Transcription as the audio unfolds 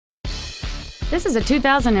This is a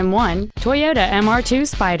 2001 Toyota MR2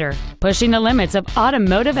 Spider, pushing the limits of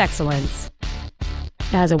automotive excellence. It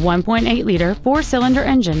has a 1.8-liter four-cylinder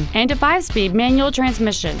engine and a 5-speed manual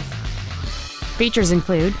transmission. Features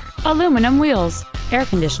include aluminum wheels, air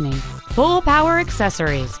conditioning, full power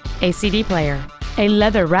accessories, a CD player, a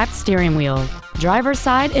leather-wrapped steering wheel, driver's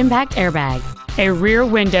side impact airbag, a rear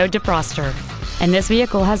window defroster, and this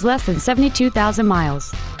vehicle has less than 72,000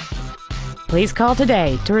 miles. Please call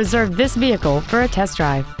today to reserve this vehicle for a test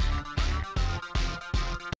drive.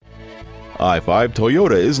 I-5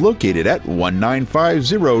 Toyota is located at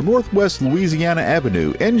 1950 Northwest Louisiana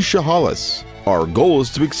Avenue in Chehalis. Our goal is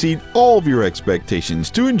to exceed all of your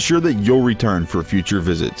expectations to ensure that you'll return for future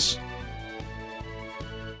visits.